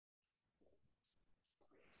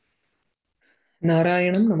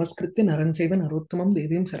नारायणं नमस्कृत्य नरं चैव नरोत्तमं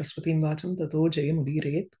देवीं सरस्वतीं वाचं ततो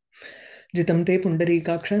जयमुदीरयेत् जितं ते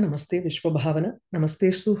पुण्डरीकाक्ष नमस्ते विश्वभावन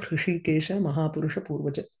नमस्तेऽस्तु हृषीकेश महापुरुष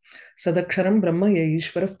पूर्वज सदक्षरं ब्रह्म य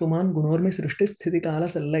ईश्वरः पुमान् गुणोर्मि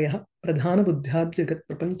सृष्टिस्थितिकालसल्लयः प्रधानबुद्ध्यात्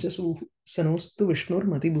जगत्प्रपञ्चसूः सनोऽस्तु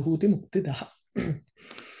विष्णुर्मतिभूतिमुक्तिदः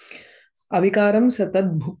अविकारं स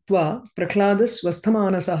तद्भुक्त्वा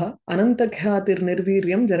प्रह्लादस्वस्थमानसः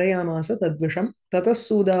अनन्तख्यातिर्निर्वीर्यं जरयामास तद्विषं ततः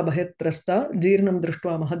सूदाभयत्रस्ता जीर्णं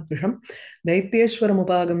दृष्ट्वा महद्विषं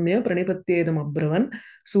दैत्येश्वरमुपागम्य प्रणिपत्येदमब्रवन्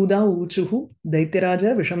सूदा ऊचुः दैत्यराज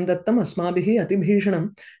विषं दत्तम् अस्माभिः अतिभीषणं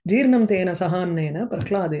जीर्णं तेन सहान्नेन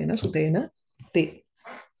प्रह्लादेन सुतेन ते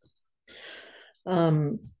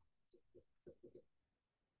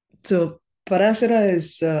So Parāśara is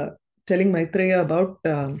telling Maitreya about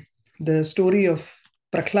the story of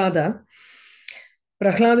Prahlada.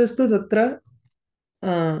 Prahladastu tatra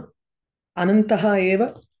anantaha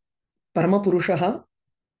eva paramapurushaha,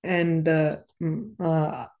 and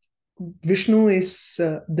Vishnu is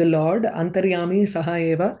the Lord, antaryami saha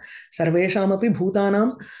eva sarveshamapi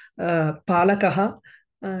bhutanam palakaha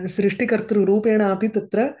srishtikartru rupena api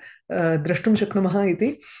tatra drashtum shaknumaha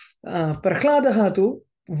iti. Prahladaha tu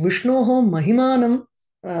Vishnoho mahimanam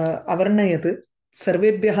avarnayat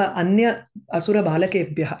sarvebhyaha anya asura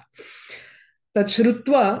balakebhyaha.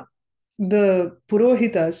 Tachrutva, the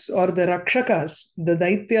Purohitas or the Rakshakas, the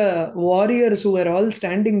Daitya warriors who were all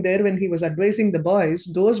standing there when he was advising the boys,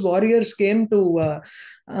 those warriors came to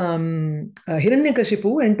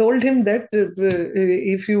Hiranyakashipu and told him that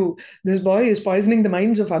this boy is poisoning the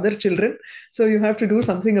minds of other children, so you have to do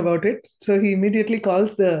something about it. So he immediately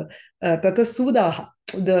calls the Tatasudaha,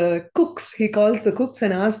 the cooks. He calls the cooks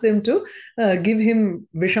and asks them to give him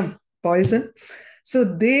Visham, poison. So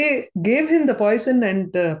they gave him the poison,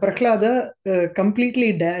 and Prahlada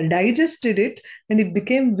completely digested it, and it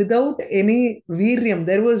became without any viryam.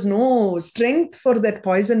 There was no strength for that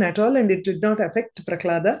poison at all, and it did not affect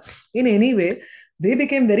Prahlada in any way. They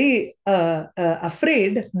became very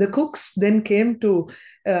afraid. The cooks then came to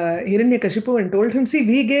Hiranyakashipu and told him, see,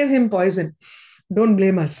 we gave him poison. Don't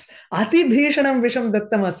blame us. Ati bhishanam visham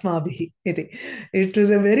dattam asmabhihi. It was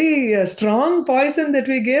a very strong poison that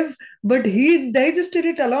we gave, but he digested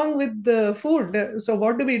it along with the food. So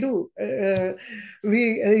what do?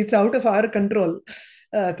 It's out of our control.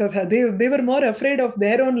 They were more afraid of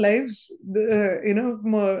their own lives,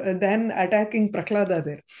 than attacking Prahlada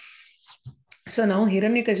there. So now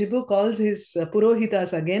Hiranyakashipu calls his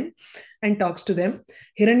Purohitas again and talks to them.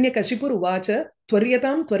 Hiranyakashipu uvacha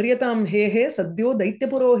tvaryatam he sadyo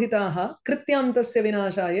daityapurohitaha krityam tasya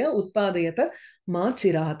vinashaya utpadayata ma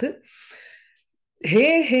chirat.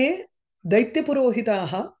 He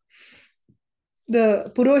daityapurohitaha,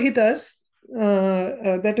 the Purohitas,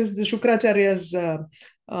 that is the Shukracharya's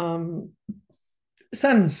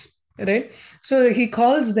sons, right? So he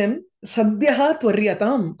calls them Sadhyaha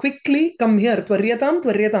tvaryatam, quickly come here, tvaryatam.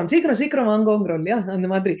 Sikram vaangongro, and the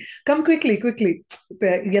madri. Come quickly.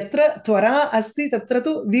 Yatra tvara asti tatra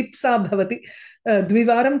tu vipsa bhavati.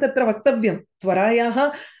 Dvivaram tatra vaktavyam.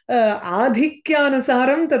 Tvarayaha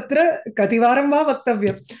adhikyanusaram tatra kativaram va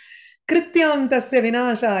vaktavyam. Krityam tasya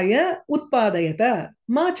vinashaya utpadayata.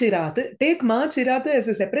 Ma chirat. Take ma chirat as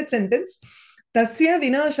a separate sentence. Tasya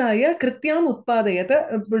vinashaya krityam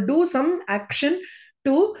utpadayata. Do some action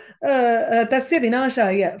to tasya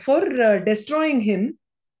vinashaya, for destroying him.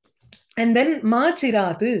 And then ma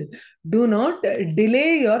chirat, do not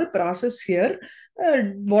delay your process here.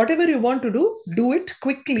 Whatever you want to do it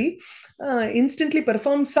quickly. Instantly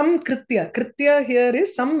perform some kritya. Kritya here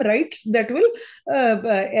is some rites that will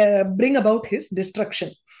bring about his destruction.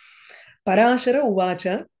 Parāśara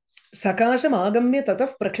uvacha Sakasham agamya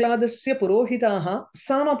tataf prakhladasya purohitaha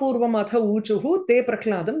samapurvam atha uchuhu te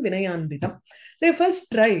prakhladam vinayanvitam. They first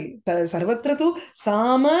try sarvatra tu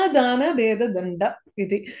samadana veda danda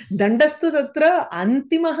iti. Dandastu tatra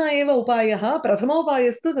antimaha eva upayaha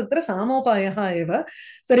prathamopayastu tatra samopayaha eva.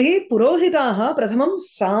 Tarhi purohitaha prathamam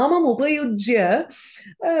samam upayujya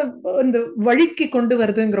vadikki kondu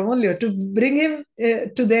varudhengiromo, to bring him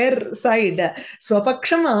to their side.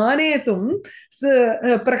 Swapaksham anetum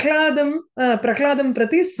Prakhladam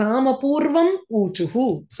prati samapurvam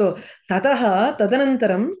uchuhu. So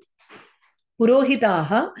tadanantaram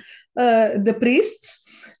purohitaha, the priests,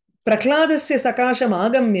 Prakhladasya sakasham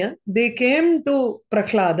agamya, they came to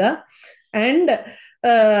Prahlada, and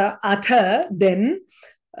atha, then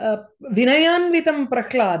vinayanvitam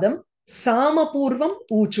Prakhladam samapurvam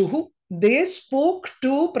uchuhu. They spoke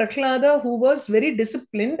to Prahlada, who was very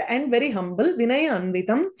disciplined and very humble.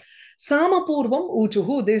 Vinayanvitam samapurvam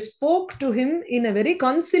uchuhu. They spoke to him in a very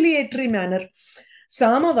conciliatory manner.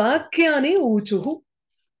 Samavakyani uchuhu.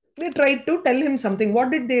 They tried to tell him something.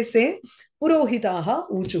 What did they say? Purohitaha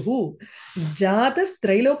uchuhu. Jatas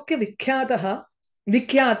trailokya vikhyataha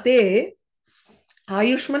vikhyate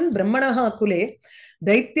Ayushman Brahmanaha kule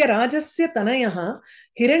Daitya Rajasya Tanayaha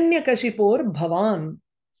Hiranyakashipor Bhavan.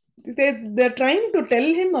 They're trying to tell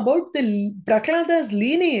him about the Prahlada's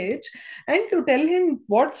lineage and to tell him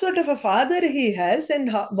what sort of a father he has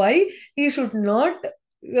and why he should not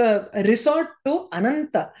resort to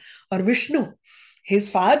Ananta or Vishnu. His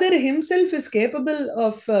father himself is capable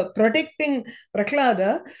of protecting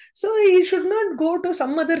Prahlada, so he should not go to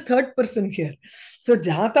some other third person here. So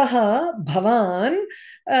Jataha Bhavan,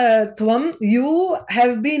 Tvam, you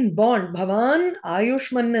have been born. Bhavan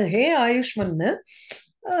Ayushman, hey Ayushman,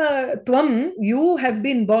 Tvam, you have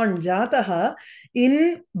been born. Jataha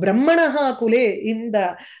in Brahmanaha kule, in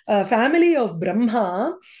the family of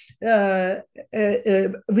Brahma,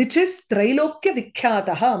 which is Trailokya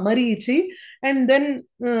Vikhyataha, Marichi, and then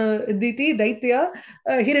Diti, Daitya,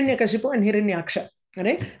 Hiranyakashipu and Hiranyaksha.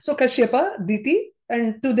 Right? So Kashyapa, Diti,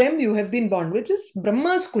 and to them you have been born, which is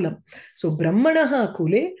Brahma's kulam. So Brahmanaha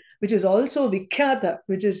kule, which is also Vikhyata,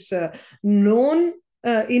 which is known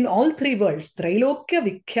in all three worlds.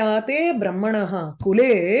 Trailokya Vikhyate Brahmanaha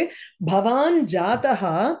kule Bhavan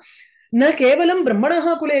Jataha na kevalam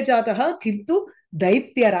Brahmanaha kule Jataha kintu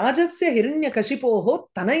Daitya Rajasya Hiranyakashipoho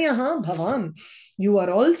Tanayaha Bhavan. You are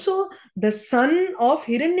also the son of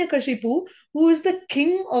Hiranyakashipu, who is the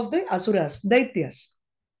king of the Asuras, Daityas.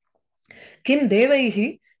 Kim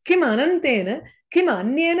Devaihi, Kim Anantena, Kim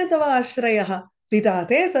Anyena Tava Ashrayaha,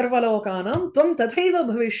 Pitate Sarvalokanam, Tvam Tathaiva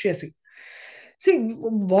Bhavishyasi. See,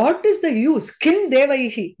 what is the use? Kim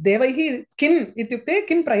Devaihi. Devaihi, Kim ityukte,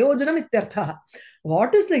 Kim Prayojanam ityarthaha.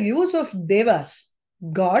 What is the use of Devas,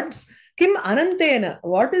 gods? Kim Anantena.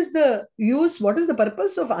 What is the use? What is the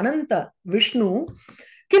purpose of Ananta, Vishnu?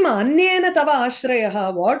 Kim Anyena Tava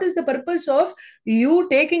Ashrayaha. What is the purpose of you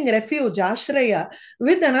taking refuge, Ashraya,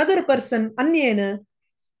 with another person, Anyena?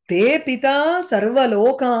 Te Pita Sarva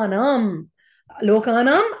Lokanam.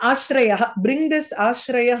 Lokanam Ashrayaha. Bring this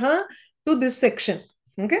Ashrayaha to this section.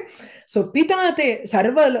 Okay, so Pita te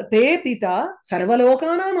sarva te Pita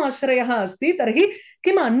sarvalokanam ashrayaha asti tarhi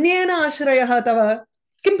kim anyena ashrayaha tava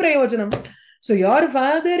kim prayojanam. So your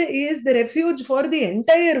father is the refuge for the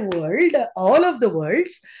entire world, all of the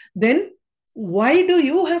worlds. Then why do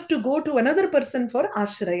you have to go to another person for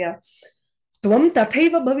ashraya? Tvam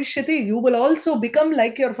tathaiva bhavishyati. You will also become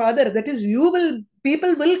like your father. That is,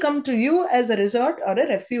 people will come to you as a resort or a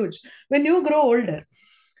refuge when you grow older.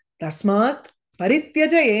 Tasmat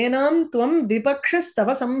Parityaja enam tvam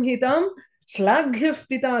vipakshastava samhitam shlaghyav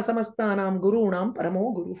pita samastanam gurunam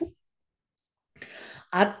paramo guruhu.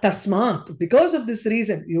 At Tasmat, because of this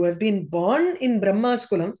reason, you have been born in Brahma's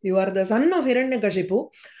kulam, you are the son of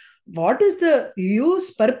Hiranyakashipu. What is the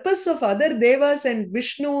use, purpose of other devas and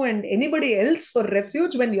Vishnu and anybody else for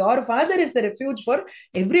refuge when your father is the refuge for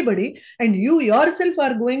everybody and you yourself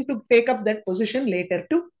are going to take up that position later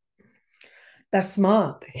too?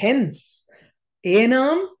 Tasmat, hence,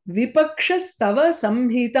 enam vipakshastava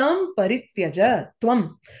samhitam parityaja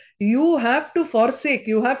tvam. You have to forsake,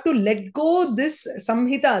 you have to let go this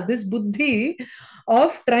samhita, this buddhi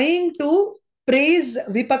of trying to praise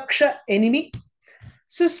vipaksha, enemy.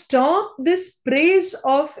 So stop this praise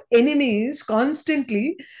of enemies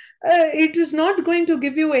constantly. It is not going to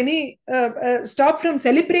give you any stop from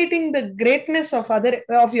celebrating the greatness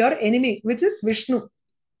of your enemy, which is Vishnu.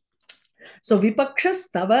 So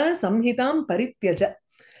vipakshastava samhitam parityaja.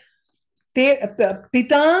 Te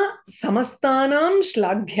pita samastanam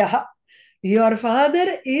shlaghyaha. Your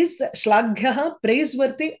father is shlaghyaha,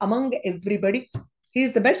 praiseworthy among everybody. He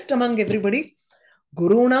is the best among everybody.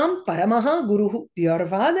 Gurunam paramaha guruhu. Your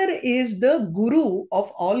father is the guru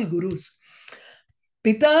of all gurus.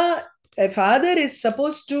 Pita, a father is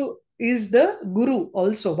supposed to, is the guru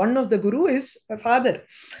also. One of the guru is a father.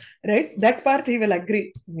 Right? That part he will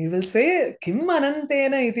agree. He will say, Kim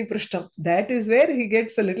Anantena iti prishtam. That is where he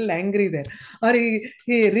gets a little angry there. Or he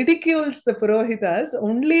ridicules the Purohitas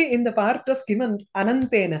only in the part of Kim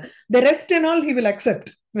Anantena. The rest and all he will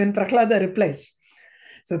accept when Prahlada replies.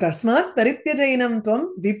 So Tasmat Parityajainam Tvam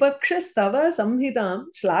Vipakshastava Samhitam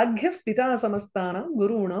Shlaghyav Pita Samastanam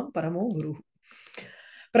Gurunam Paramo Guruhu.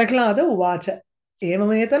 Prahlada Uvacha.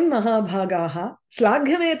 Evametan mahabhagaha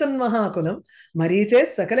shlaghyametan mahakulam mariche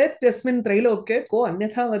sakalepyasmin trailokye ko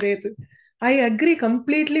anyatha vadet. I agree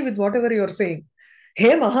completely with whatever you are saying.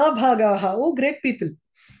 Hey mahabhagaha, oh great people.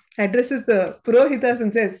 Addresses the Purohitas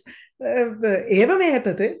and says,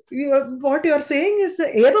 evametate. What you are saying is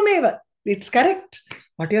evameva. It's correct.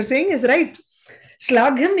 What you are saying is right.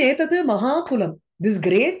 Shlaghyametate mahakulam. This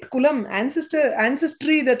great kulam,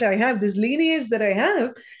 ancestry that I have, this lineage that I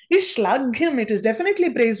have, is shlagham. It is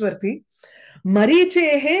definitely praiseworthy.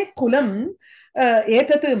 Marichehe kulam,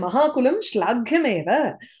 etat mahakulam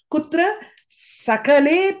shlagham kutra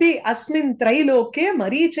sakalepi asmin trailoke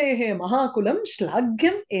marichehe mahakulam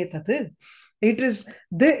shlagham etat. It is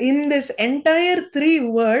in this entire three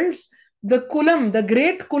worlds, the kulam, the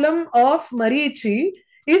great kulam of Marichi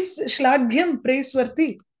is shlagham,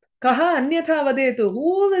 praiseworthy. Kaha anyatha vadetu.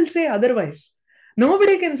 Who will say otherwise?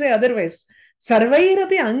 Nobody can say otherwise.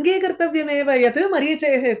 Sarvairapi angekartavyameva yat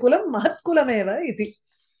marichehe kulam mahatkulameva iti.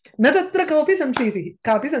 Na tatra kapi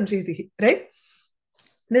samshitihi. Right?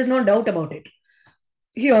 There's no doubt about it.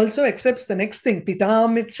 He also accepts the next thing.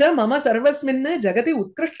 Pitamicha mama sarvasminne jagati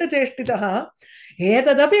utkrishta cheshtitaha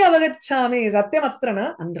etadapi avagacchami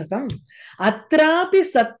satyamatrana anritam. Atrapi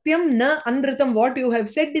satyam na anritam. What you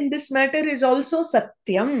have said in this matter is also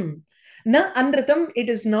satyam. Na anritam, it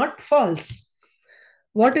is not false.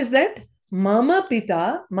 What is that? Mama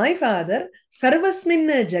pita, my father,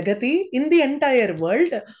 sarvasminne jagati, in the entire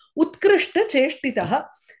world, utkrishta cheshtitaha.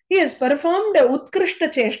 He has performed utkrishta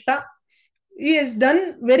cheshta. He has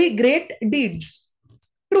done very great deeds.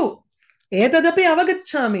 True. Etadapi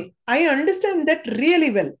avagacchami. I understand that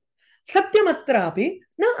really well. Satyamatrapi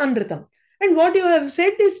na anritam. And what you have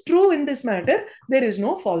said is true in this matter. There is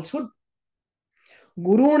no falsehood.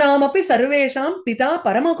 Gurunamapi sarvesham pita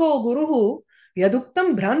paramako guruhu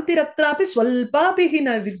yaduktam bhrantiratrapi swalpapi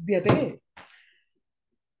hina vidyate.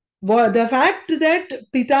 The fact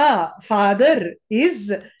that pita, father,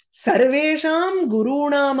 is Sarvesham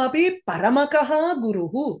Gurunamapi Paramakaha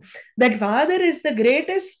Guruhu. That father is the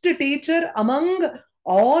greatest teacher among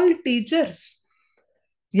all teachers.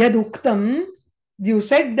 Yaduktam, you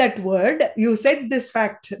said that word, you said this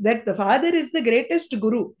fact that the father is the greatest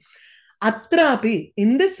guru. Atrapi,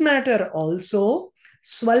 in this matter also,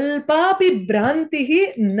 Swalpapi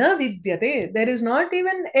Bhrantihi na vidyate. There is not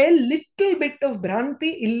even a little bit of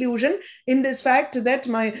Bhranti, illusion, in this fact that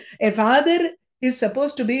a father is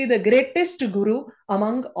supposed to be the greatest guru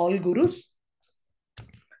among all gurus.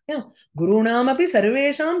 Yeah. Gurunamapi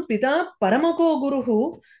sarvesham pita paramako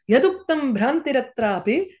guruhu yaduktam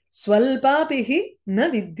bhrantiratrapi swalpapihi na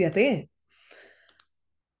vidyate.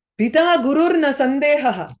 Pita gurur na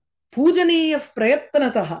sandehaha pujaniyah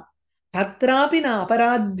prayatnataha tatrapi na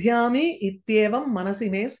aparadhyami ityevam manasi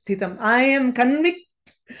me sthitam.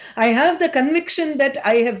 I have the conviction that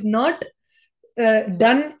I have not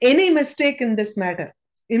done any mistake in this matter.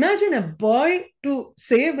 Imagine a boy to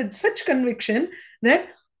say with such conviction that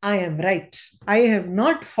I am right. I have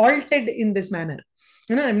not faulted in this manner.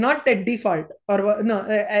 I'm not at default. Or no,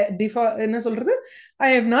 default. I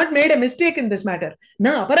have not made a mistake in this matter.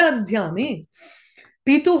 Na aparadhyami.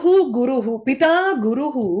 Pituhu guruhu. Pita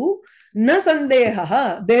guruhu. Na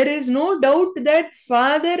sandehaha. There is no doubt that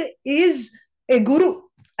father is a guru.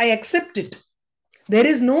 I accept it. There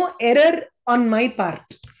is no error on my part.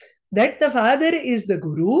 That the father is the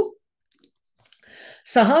guru.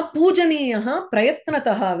 Saha pujaniyaha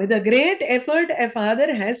prayatnataha. With a great effort, a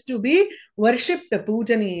father has to be worshipped.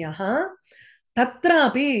 Pujaniyaha.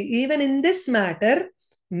 Tatrapi, even in this matter,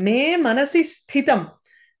 me manasi sthitam.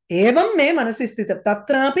 Evam me manasi sthitam.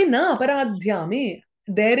 Tatrapi na aparadhyami.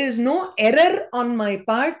 There is no error on my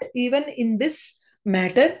part, even in this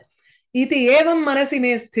matter. Iti evam manasi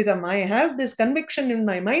me sthitam. I have this conviction in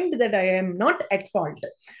my mind that I am not at fault.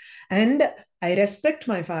 And I respect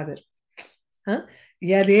my father.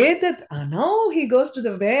 Yadetat, now he goes to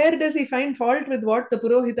where does he find fault with what the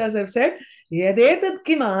Purohitas have said? Yadetat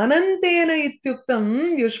kim anantena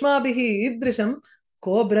ityuktam yushmabhihi idrisham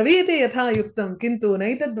ko bravite yatha yuktam kintu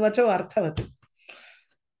naitad vacho arthavat.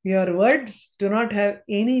 Your words do not have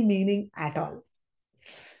any meaning at all.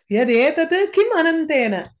 Yadetat kim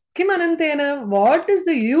anantena. Kim anantena? What is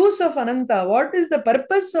the use of ananta? What is the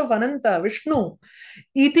purpose of ananta, Vishnu?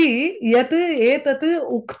 Iti yat etat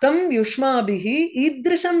uktam yushmabhihi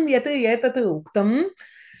idrisham yat etat uktam.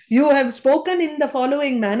 You have spoken in the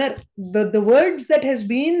following manner. The words that has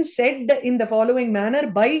been said in the following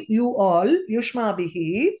manner by you all,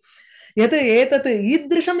 yushmabhihi. Yat etat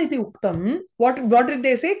idrisham iti uktam. What did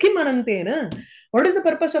they say? Kim anantena? What is the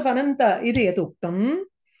purpose of ananta? Iti yat uktam.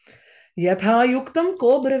 Yatha yuktam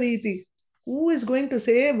ko braviti. Who is going to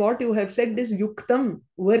say what you have said is yuktam,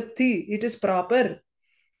 worthy, it is proper?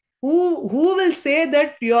 Who will say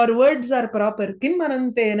that your words are proper? Kim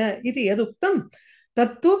anantena iti yaduktam.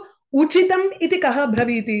 Tattu uchitam iti kaha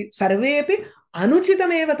braviti. Sarvepi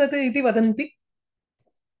anuchitam eva tat iti vadanti.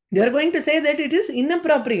 They are going to say that it is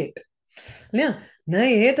inappropriate. Na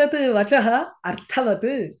etat vachaha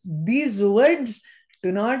arthavat. These words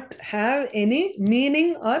do not have any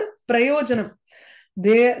meaning or prayojanam.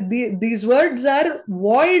 These words are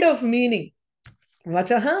void of meaning.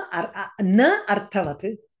 Vachaha na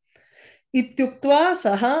arthavat. Ityuktva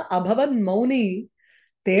saha abhavan mauni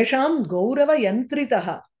tesham gaurava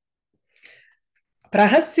yantritaha.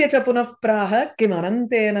 Prahasya cha punah praha kim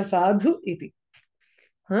anantena sadhu iti.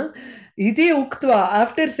 Iti uktva,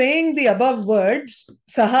 after saying the above words,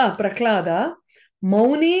 saha Prahlada,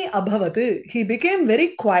 mauni abhavat. He became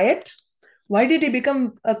very quiet. Why did he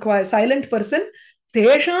become a silent person?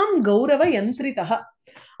 Tesham gaurava yantritaha.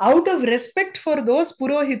 Out of respect for those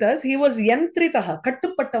purohitas, he was yantritaha,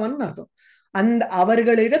 kattupattavan nartham. And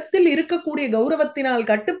avargalidhathil irukkக்கூடிய கௌரவத்தினால்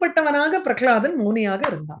கட்டுப்பட்டவனாக Prahladan மௌனியாக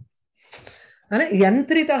இருந்தான்.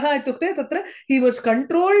 Yantritaha itukte tatra he was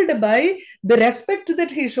controlled by the respect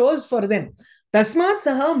that he shows for them. Tasmat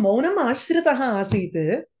saha maunam ashritaha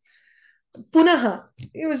asit. Punaha,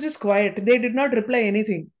 he was just quiet. They did not reply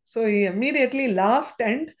anything. So he immediately laughed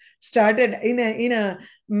and started in a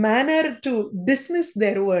manner to dismiss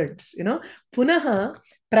their words. Punaha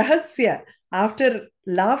prahasya, after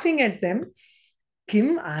laughing at them,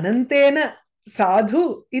 kim anantena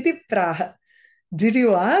sadhu iti praha. Did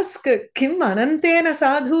you ask kim anantena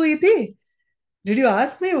sadhu iti? Did you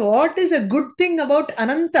ask me what is a good thing about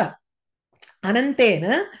ananta?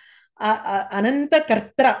 Anantena, ananta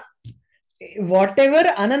kartra. Whatever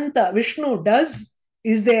Ananta, Vishnu does,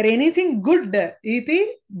 is there anything good? Iti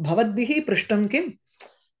bhavadbihi prishtam kim?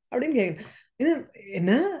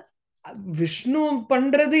 Enna Vishnu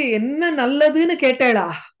pandradhu enna nalladunu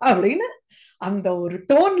ketala appadina அந்த ஒரு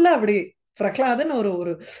டோன்ல அப்படி பிரகலாதன்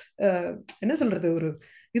ஒரு என்ன சொல்றது ஒரு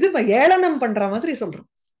இது ஏளனம் பண்ற மாதிரி சொல்றோம்.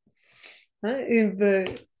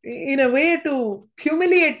 In a way to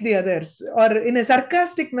humiliate the others, or in a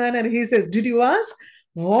sarcastic manner, he says, did you ask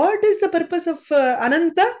what is the purpose of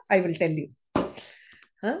Ananta? I will tell you.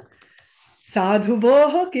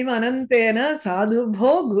 Sadhubhoh kim anantena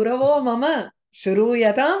sadhubho guravo mama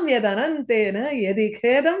shruyatam yad anantena yadi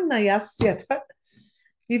khedam na yasyatha.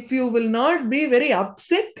 If you will not be very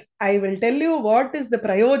upset, I will tell you what is the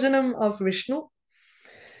prayojanam of Vishnu.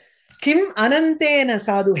 Kim anantena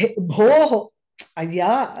sadhu bhoho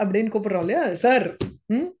ayya abdin கூப்பிடுறோம் இல்லையா sir.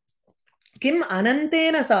 Kim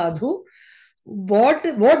anantena sadhu, what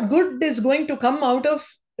good is going to come out of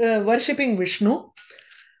worshipping Vishnu?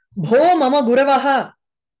 Bho mama guravaha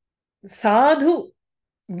sadhu,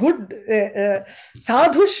 good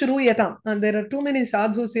sadhu shruyatam. There are too many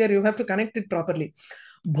sadhus here, you have to connect it properly.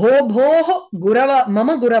 Bho gurava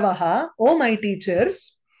mama guravaha, oh my teachers,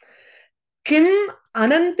 kim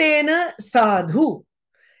anantena sadhu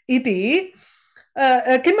iti.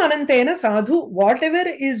 Kim anantena sadhu, whatever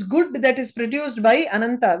is good that is produced by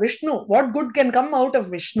Ananta, Vishnu, what good can come out of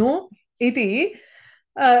Vishnu? Iti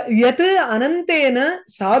yat anantena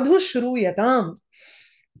sadhu shruyatam.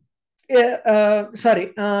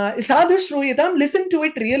 Sadhu shruyatam, listen to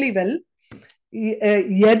it really well.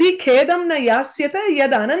 Yadi khedam na yasyata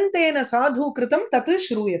yad anantena sadhu kritam tat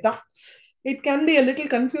shruyatam. It can be a little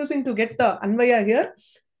confusing to get the anvaya here.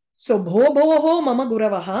 So bho mama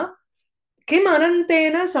guravaha kim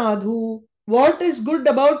anantena sadhu, what is good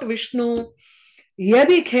about Vishnu?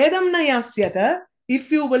 Yadi khedam na yasyata, if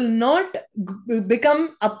you will not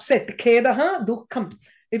become upset, khedaha dukkham,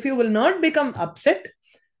 if you will not become upset,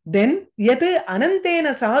 then yat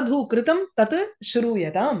anantena sadhu kritam tat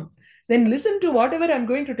shruyatam. Then listen to whatever I'm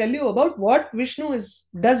going to tell you about what Vishnu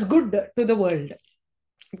does good to the world.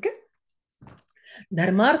 Okay?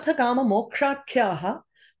 Dharmartha kama mokshakyaha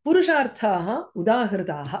purusharthaha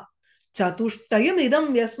udahritaha chatushtayam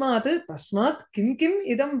idam yasmat tasmat kim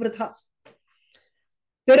idam vritha.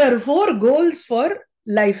 There are 4 goals for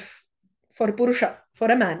life, for Purusha,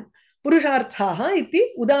 for a man. Purusharthaha iti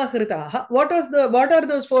udahritaha. What are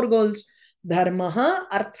those 4 goals? Dharmaha,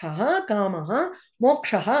 arthaha, kamaha,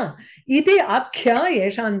 mokshaha iti akhya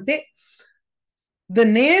yeshante. The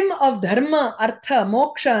name of dharma, artha,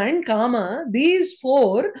 moksha and kama, these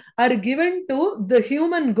 4 are given to the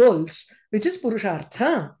human goals, which is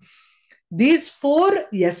purushartha. These 4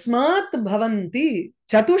 yasmat bhavanti,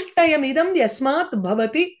 chatushtayamidam yasmat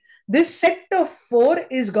bhavati. This set of 4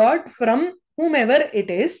 is got from whomever it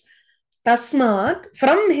is. Tasmat,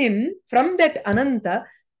 from him, from that Ananta,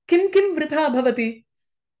 kim vritha bhavati.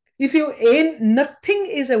 If you aim, nothing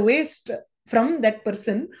is a waste from that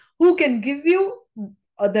person who can give you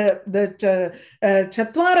the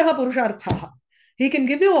chatvaraha purusharthaha. He can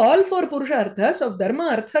give you all 4 purusharthas of dharma,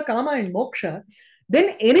 artha, kama and moksha.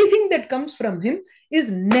 Then anything that comes from him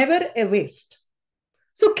is never a waste.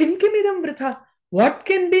 So kim idam vritha, what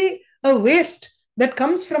can be a waste that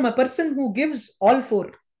comes from a person who gives all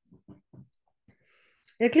 4?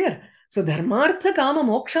 Clear? So dharmartha kama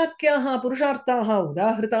mokshakyaha purusharthaha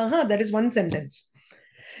udahritaha, that is one sentence.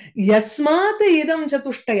 Yasmat idam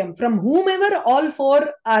chatushtayam, from whomever all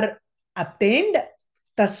four are obtained,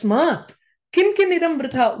 tasmat kim kim idam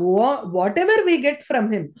vritha, whatever we get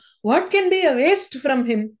from him, what can be a waste from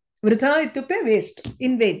him? Vritha ityukte waste,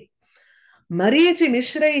 in vain. Marichi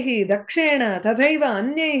mishraihi dakshena tathaiva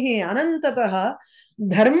anyaihi anantataha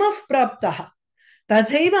dharmah praptaha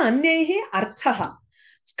tathaiva anyaihi arthaha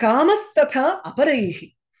kamastatha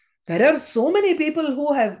aparaihi. There are so many people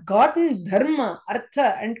who have gotten dharma,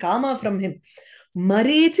 artha and kama from him.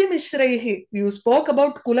 Marichi mishraihi. You spoke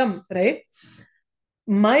about kulam, right?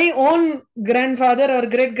 My own grandfather or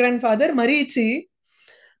great-grandfather, Marichi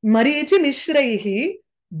mishraihi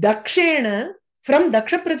dakshena, from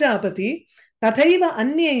Daksha Prajapati, tathaiva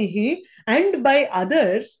anyaihi, and by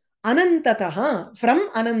others, anantataha, from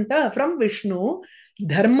Ananta, from Vishnu,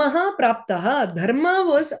 dharmaha praptaha, dharma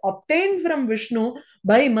was obtained from Vishnu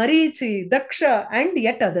by Marichi, Daksha, and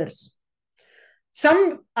yet others.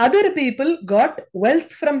 Some other people got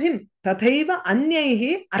wealth from him. Tathaiva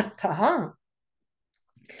anyaihi arthaha.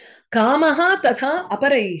 Kamaha tatha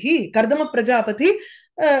aparaihi. Kardama Prajapati,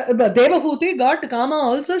 Devahuti got kama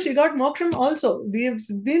also, she got moksham also. We are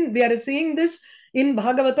seeing this in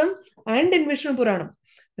Bhagavatam and in Vishnupurana.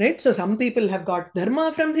 Right? So some people have got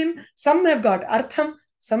dharma from him, some have got artham,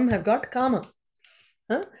 some have got kama.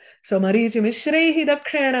 Huh? So Marichi Mishrehi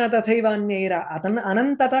Dakshena Tathaiva Anyaira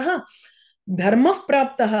Anantataha Dharmah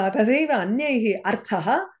Praptaha Tathaiva Anyaihi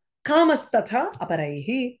Arthaha Kamastatha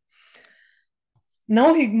Aparaihi.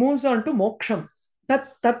 Now he moves on to moksham.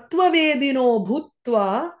 Tattvavedino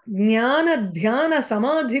bhutva jnana dhyana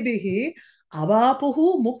samadhibihi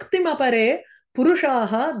avapuhu muktim apare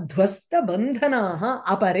purushaha dhvasta bandhanaha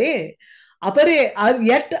apare. Apare,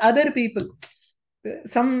 yet other people.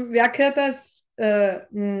 Some vyakyatas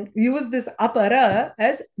use this apara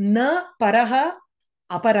as na paraha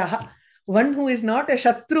aparaha. One who is not a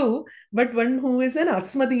shatru, but one who is an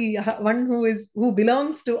asmadi, one who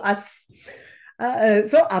belongs to us.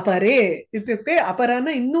 So apare ityukte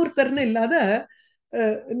aparana innurtarna illada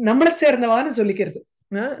nammala chernavanu sollikiradu.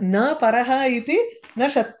 Na paraha iti na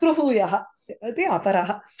shatruhu yaha iti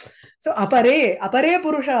aparaha. So apare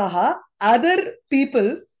purushaha, other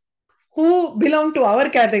people who belong to our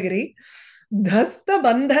category, dhasta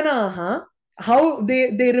bandhanaha, how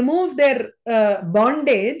they remove their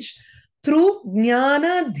bondage through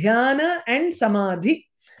jnana, dhyana and samadhi.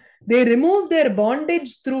 They remove their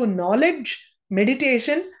bondage through knowledge,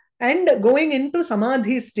 meditation and going into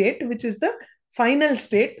samadhi state, which is the final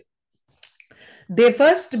state. They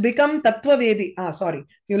first become tattvavedi.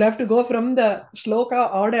 You'll have to go from the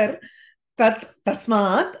shloka order.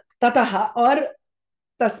 Tasmat, tataha or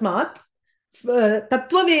tasmat,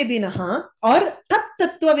 tattvavedinaha or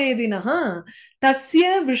tattvavedinaha,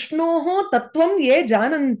 tasya vishnoho tattvam ye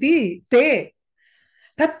jananti te.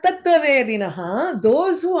 Tattvavedinaha,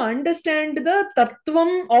 those who understand the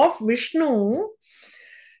tattvam of Vishnu,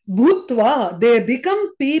 bhutva, they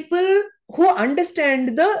become people who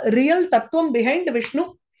understand the real tattvam behind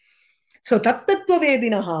Vishnu. So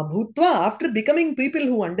tattvavedinaha bhutva, after becoming people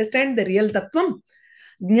who understand the real tattvam,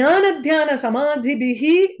 jnana dhyana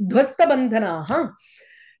samadhibihi dhvasta bandhanaha,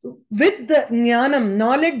 with the jnanam,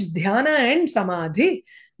 knowledge, dhyana and samadhi,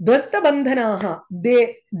 dhvasta bandhanaha,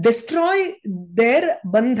 they destroy their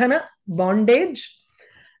bandhana, bondage,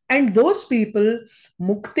 and those people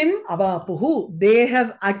muktim avapuhu, they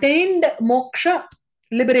have attained moksha,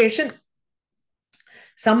 liberation.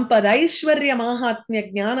 Sampadaishwarya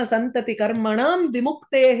mahatmya jnana santati karmanam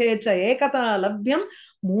vimuktehe cha ekata labhyam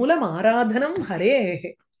moolam aradhanam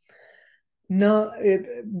harehe. No,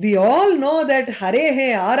 we all know that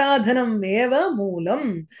harehe aradhanam eva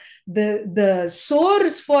moolam. The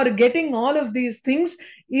source for getting all of these things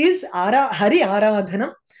is Hari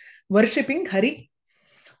Aradhanam, worshipping Hari.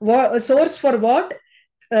 Source for what?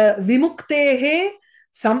 Vimuktehe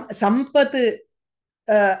sampat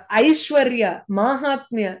Aishwarya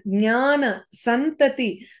Mahatmya Jnana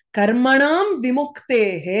Santati Karmanam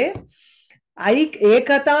Vimuktehe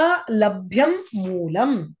Ekata Labhyam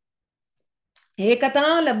Moolam.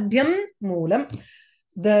 Ekata Labhyam Moolam.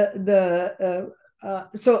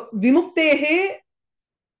 So Vimuktehe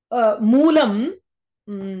Moolam.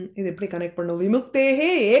 Connect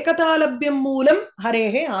Vimuktehe Ekatalabhyam Moolam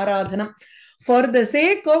Harehe Aradhanam. For the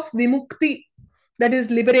sake of Vimukti, that is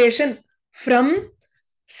liberation from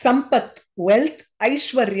Sampat, wealth,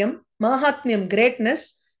 Aishwaryam, Mahatmyam,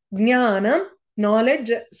 greatness, Jnana,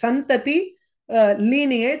 knowledge, Santati,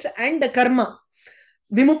 lineage, and karma.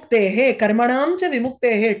 Vimuktehe, karmanam cha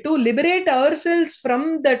vimuktehe, to liberate ourselves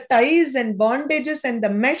from the ties and bondages and the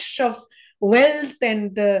mesh of wealth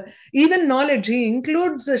and even knowledge. He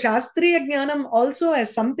includes Shastriya Jnanam also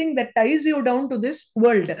as something that ties you down to this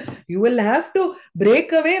world. You will have to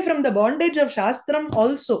break away from the bondage of Shastram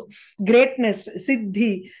also. Greatness,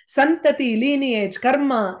 Siddhi, Santati, lineage,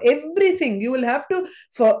 Karma, everything. You will have to,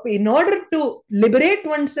 in order to liberate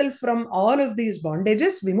oneself from all of these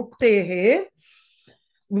bondages, Vimuktehe,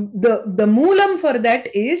 the moolam for that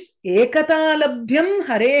is Ekatalabhyam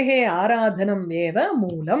Harehe Aradhanam Eva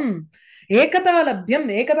Moolam.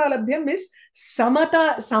 Ekatalabhyam is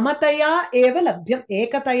Samataya Eva Labhyam.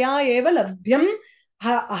 Ekataya Eva Labhyam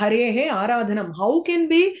Harehe Aradhanam. How can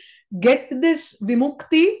we get this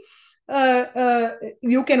Vimukti?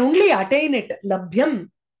 You can only attain it, Labhyam,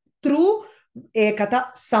 through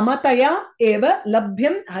Ekata. Samataya Eva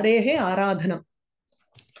Labhyam Harehe Aradhanam.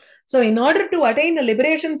 So in order to attain a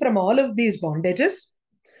liberation from all of these bondages,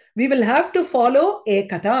 we will have to follow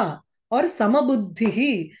ekata or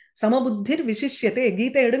samabuddhihi. Samabuddhir vishishyate.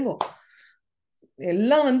 Gita edungo.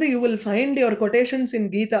 Ella vandu you will find your quotations in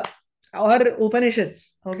Gita or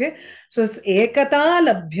Upanishads. Okay. So ekata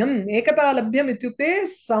labhyam. Ekata labhyam ityukte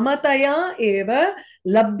samataya eva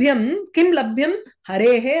labhyam. Kim labhyam?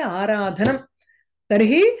 Harehe aradhanam.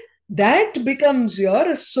 Tarhi that becomes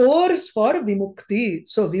your source for vimukti.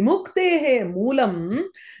 So vimuktehe moolam,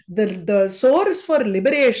 the source for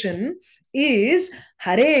liberation is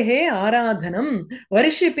harehe aradhanam,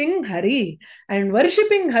 worshipping Hari. And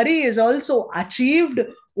worshipping Hari is also achieved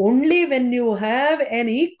only when you have an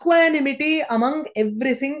equanimity among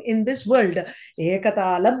everything in this world.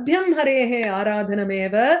 Ekata labhyam harehe aradhanam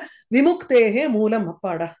eva vimuktehe moolam.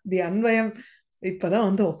 Appada. The anvayam ippada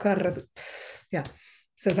vandu okkarrathu. Yeah.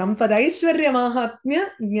 So Sampadaishwarya Mahatmya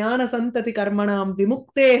Jnana Santati Karmanam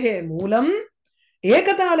Vimuktehe Moolam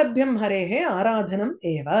Ekatalabhyam Harehe Aradhanam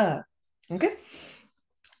Eva. Okay.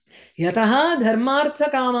 Yataha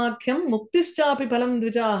Dharmartha Kamakhyam Muktischapi Palam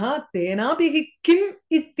Dvijaha Tenapi Kim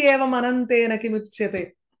Ityevam Anantena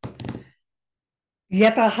Kimuchyate.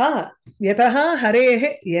 Yataha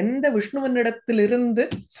Harehe Yenda Vishnuvanidathilirundu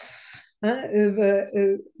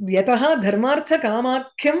Yataha Dharmartha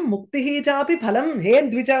Kamakhyam Muktihi Chapi Phalam He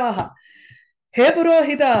Dvijaha He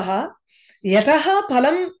Purohitaha Yataha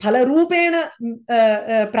Phalam Phalarupena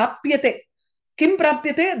Prapyate. Kim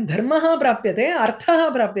Prapyate? Dharmaha Prapyate,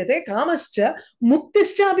 Arthaha Prapyate, Kamascha,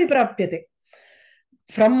 Muktischapi Prapyate.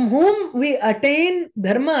 From whom we attain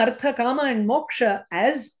Dharma, Artha, Kama and Moksha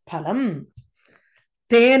as Phalam.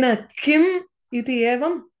 Tena Kim iti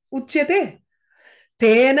evam uchyate.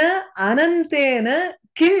 Tena anantena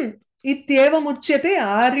kim ityevam uchyate.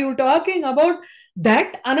 Are you talking about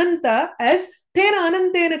that ananta as tena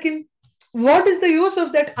anantena kim? What is the use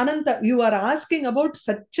of that ananta? You are asking about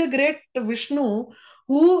such a great Vishnu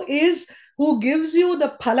who gives you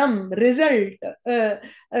the phalam result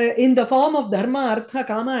in the form of dharma, artha,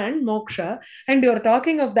 kama and moksha, and you are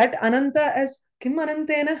talking of that ananta as kim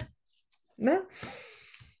anantena? No?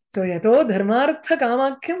 So yato dharmartha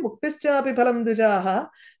kamakhyam muktischapi phalam dujaha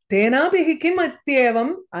tenapi kim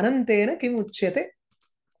atyevam anantena kim uchyate.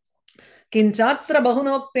 Kinchatra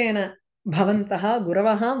bahunoktena bhavantaha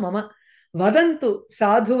guravaha mama vadantu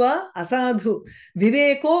sadhuva asadhu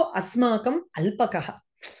viveko asmakam alpakaha.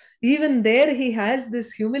 Even there he has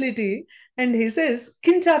this humility and he says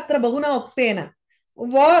kinchatra bahuna uktena.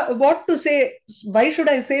 What to say? Why should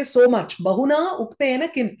I say so much? Bahuna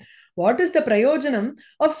uktena kim. What is the prayojanam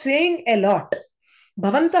of saying a lot?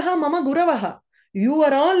 Bhavantaha mama guravaha. You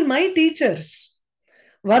are all my teachers.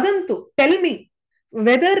 Vadantu, tell me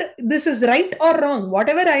whether this is right or wrong.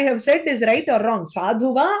 Whatever I have said is right or wrong.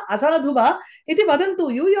 Sadhuva, asadhuva, iti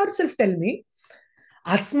vadantu. You yourself tell me.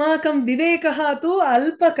 Asmakam vivekaha tu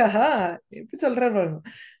alpakaha.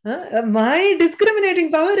 My discriminating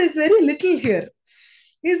power is very little here.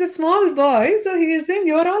 He is a small boy, so he is saying,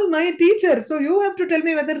 you are all my teachers, so you have to tell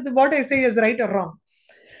me whether what I say is right or wrong.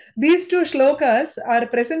 These two shlokas are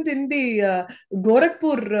present in the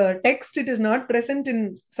Gorakhpur text. It is not present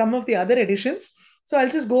in some of the other editions. So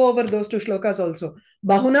I'll just go over those two shlokas also.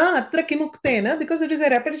 Bahuna atra kimuktena, because it is a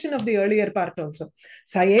repetition of the earlier part also.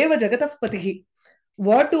 Sayeva jagatah patihi.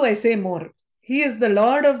 What do I say more? He is the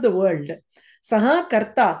Lord of the world. Saha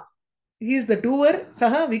karta. He is the doer.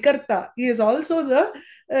 Saha vikarta. He is also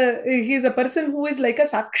he is a person who is like a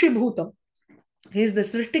sakshi bhutam. He is the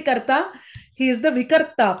srishtikarta. He is the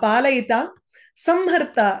vikarta, palayita.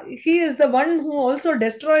 Samharta. He is the one who also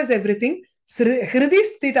destroys everything. Hridi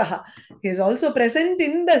sthitaha. He is also present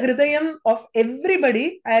in the hridayam of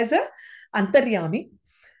everybody as a antaryami.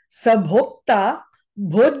 Sabhokta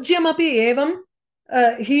bhojyamapi evam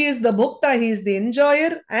he is the bhokta, he is the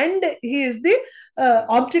enjoyer, and he is the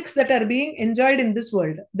objects that are being enjoyed in this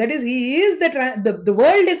world. That is, he is the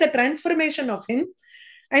world is a transformation of him,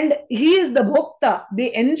 and he is the bhokta,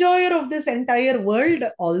 the enjoyer of this entire world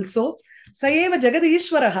also. Sayeva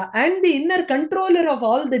Jagadishwaraha, and the inner controller of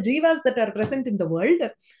all the jivas that are present in the world.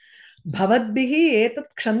 Bhavadbihi etat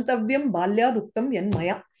kshantavyam balyad uktam yan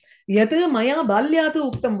maya. Yat maya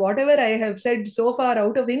balyatu uktam, whatever I have said so far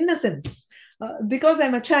out of innocence, because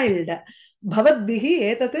I'm a child. Bhavadbihi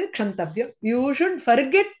etat kshantavyam. You should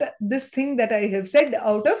forget this thing that I have said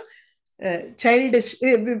out of childish,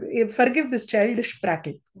 forgive this childish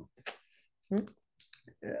prattle.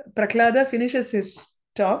 Prahlada finishes his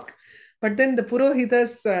talk, but then the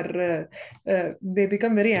Purohitas are, they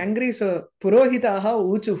become very angry. So, Purohitaha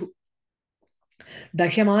uchuhu.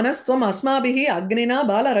 Dahyamanas-tvam asmabhihi agnina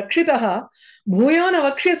bala rakshitaha bhuyo na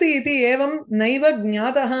vakshasi iti evam naiva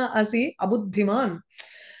jnataha asi abuddhiman.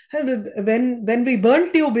 When we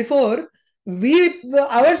burnt you before, we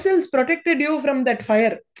ourselves protected you from that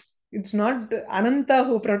fire. It's not Ananta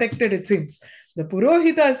who protected, it seems. The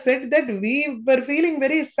Purohita said that we were feeling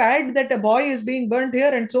very sad that a boy is being burnt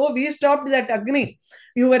here, and so we stopped that Agni.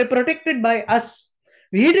 You were protected by us.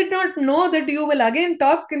 We did not know that you will again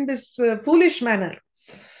talk in this foolish manner.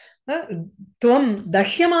 Tvam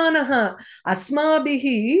dahyamanaha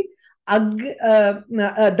asmabihi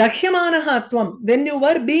dahyamanaha tvam. When you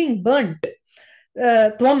were being burnt,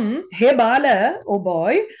 Tvam, he bala, oh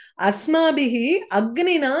boy, asmabihi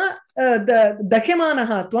agnina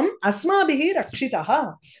dahyamanaha tvam asmabihi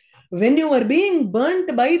rakshitaha. When you were being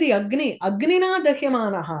burnt by the Agni, agnina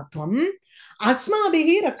dahyamanaha tvam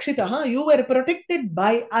asmabihi rakshitaha, you were protected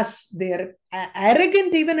by us. They are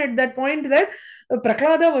arrogant even at that point that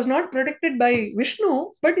Prahlada was not protected by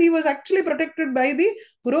Vishnu, but he was actually protected by the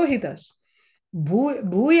Purohitas.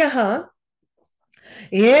 Bhuyaha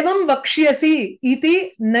evam vakshyasi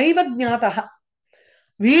iti naiva jnataha.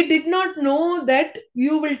 We did not know that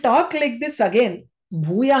you will talk like this again.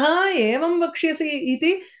 Bhuyaha evam vakshyasi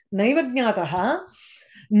iti naiva jnataha.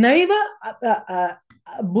 Naiva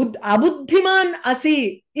abuddhiman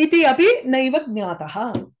asi iti api naiva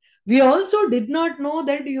jnataha. We also did not know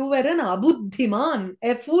that you were an abuddhiman,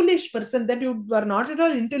 a foolish person, that you were not at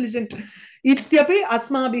all intelligent. Ityapi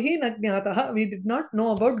asmabihi na jnataha. We did not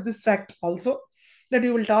know about this fact also, that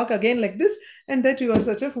you will talk again like this, and that you are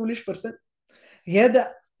such a foolish person.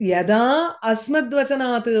 Yada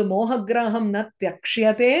asmadvachanat mohagraham na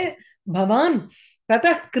tyakshyate bhavan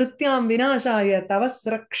tatah krityam vinashaya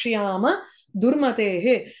tavasrakshyama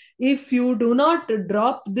durmatehe. If you do not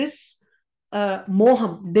drop this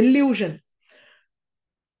moham, delusion,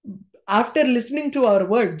 after listening to our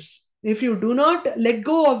words, if you do not let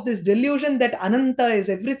go of this delusion that Ananta is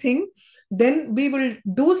everything, then we will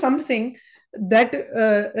do something that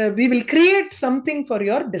we will create something for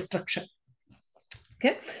your destruction.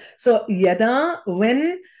 Okay, so yada,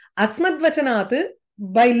 when asmadvachanat,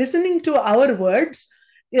 by listening to our words,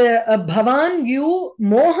 bhavan, you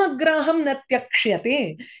mohagraham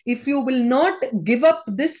natyakshyate, if you will not give up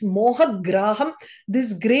this mohagraham,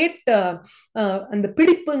 this great and the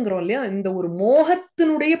pidippangrolya, in the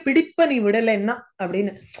mohatnuடைய pidippa நீ விடலைன்னா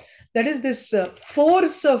அப்படின்னு, that is this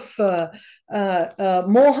force of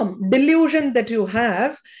moham, delusion that you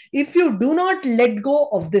have. If you do not let go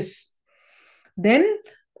of this, then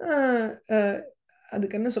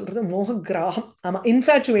அதுக்கு என்ன சொல்றது, mohagraham,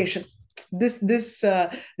 infatuation, this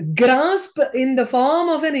grasp in the form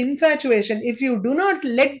of an infatuation, if you do not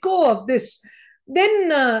let go of this, then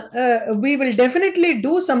we will definitely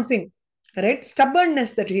do something, right?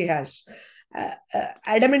 Stubbornness that he has,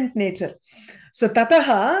 adamant nature. So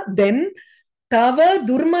tataha, then tava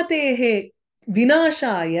durmatehe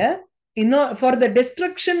vinashaya, for the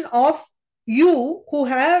destruction of you who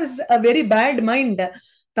has a very bad mind,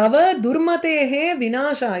 tava durmatehe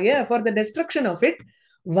vinashaya, for the destruction of it,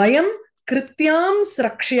 vayam krityam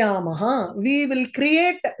srakshyamaha, we will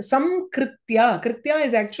create some kritya. Kritya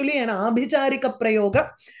is actually an abhicharika prayoga.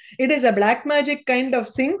 It is a black magic kind of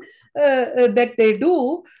thing that they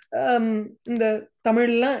do. The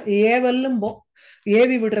Tamil ஏவல்லும்போ,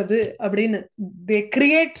 AV விடுறது அப்படின்னு, they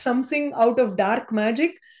create something out of dark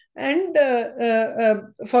magic and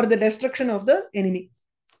for the destruction of the enemy.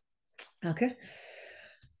 Okay,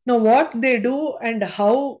 now what they do and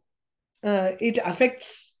how it affects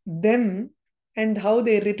them and how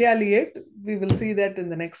they retaliate, we will see that in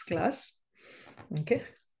the next class. Okay,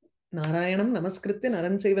 Narayanam namaskritya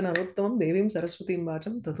naram chaiva narottamam devim saraswatim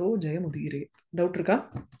vacham tato jayamudire. Doubt irukka?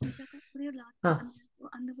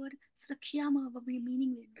 அந்த word srakshyama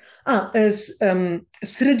meaning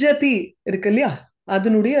srijati irukku இல்லையா,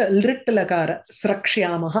 அதனுடைய lid லகார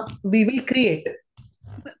ஸ்ரக்ஷ்யாமஹ we will create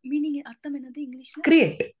meaning அர்த்தம் என்னது இங்கிலீஷ்ல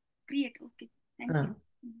create okay thank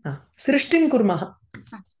you சிருஷ்டிம் குர்மஹ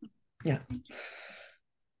yeah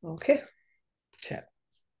okay சரி